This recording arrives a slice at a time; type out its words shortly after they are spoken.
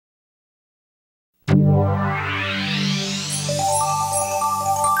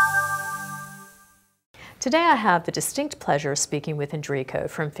Today I have the distinct pleasure of speaking with Andriyko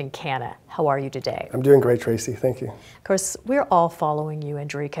from FinCanna. How are you today? I'm doing great, Tracy. Thank you. Of course, we're all following you,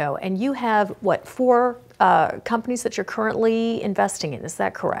 Andriyko, and you have, what, four companies that you're currently investing in, is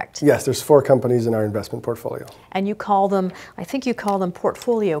that correct? Yes, there's 4 companies in our investment portfolio. And you call them, I think you call them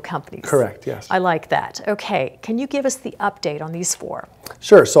portfolio companies. Correct, yes. I like that. Okay, can you give us the update on these 4?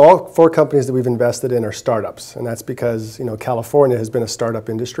 Sure, so all 4 companies that we've invested in are startups, and that's because, California has been a startup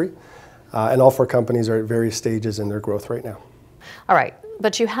industry, and all 4 companies are at various stages in their growth right now. All right,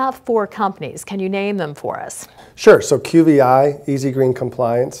 but you have 4 companies. Can you name them for us? Sure, so QVI, Easy Green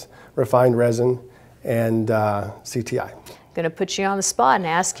Compliance, Refined Resin, and CTI. I'm going to put you on the spot and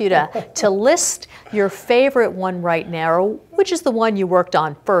ask you to list your favorite one right now, or which is the one you worked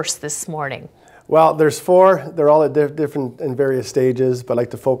on first this morning? Well, there's 4. They're all at different in various stages, but I'd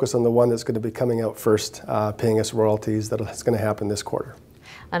like to focus on the one that's going to be coming out first, paying us royalties. That's going to happen this quarter.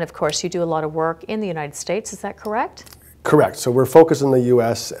 And of course, you do a lot of work in the United States, is that correct? Correct. So we're focused on the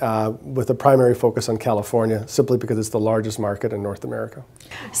U.S. With a primary focus on California, simply because it's the largest market in North America.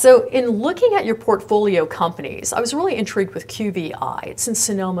 So in looking at your portfolio companies, I was really intrigued with QVI. It's in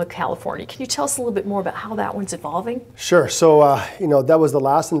Sonoma, California. Can you tell us a little bit more about how that one's evolving? Sure. So, that was the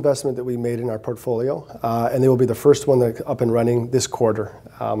last investment that we made in our portfolio, and they will be the first one that's up and running this quarter.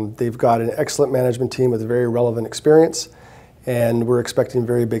 They've got an excellent management team with very relevant experience, and we're expecting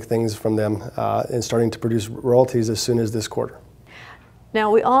very big things from them and starting to produce royalties as soon as this quarter. Now,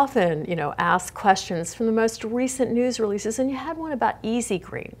 we often, ask questions from the most recent news releases, and you had one about Easy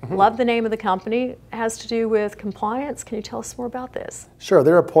Green. Mm-hmm. Love the name of the company. It has to do with compliance. Can you tell us more about this? Sure.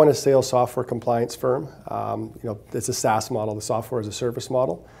 They're a point-of-sale software compliance firm. It's a SaaS model, the software as a service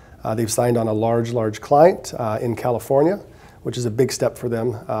model. They've signed on a large client in California, which is a big step for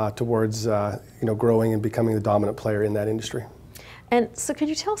them towards growing and becoming the dominant player in that industry. And so could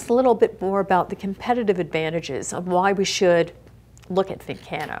you tell us a little bit more about the competitive advantages of why we should look at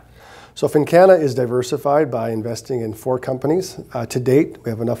FinCanna? So FinCanna is diversified by investing in 4 companies. To date, we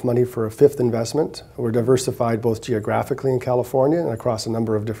have enough money for a 5th investment. We're diversified both geographically in California and across a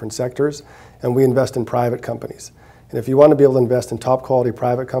number of different sectors, and we invest in private companies. And if you want to be able to invest in top quality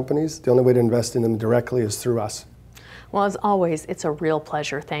private companies, the only way to invest in them directly is through us. Well, as always, it's a real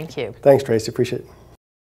pleasure. Thank you. Thanks, Tracy. Appreciate it.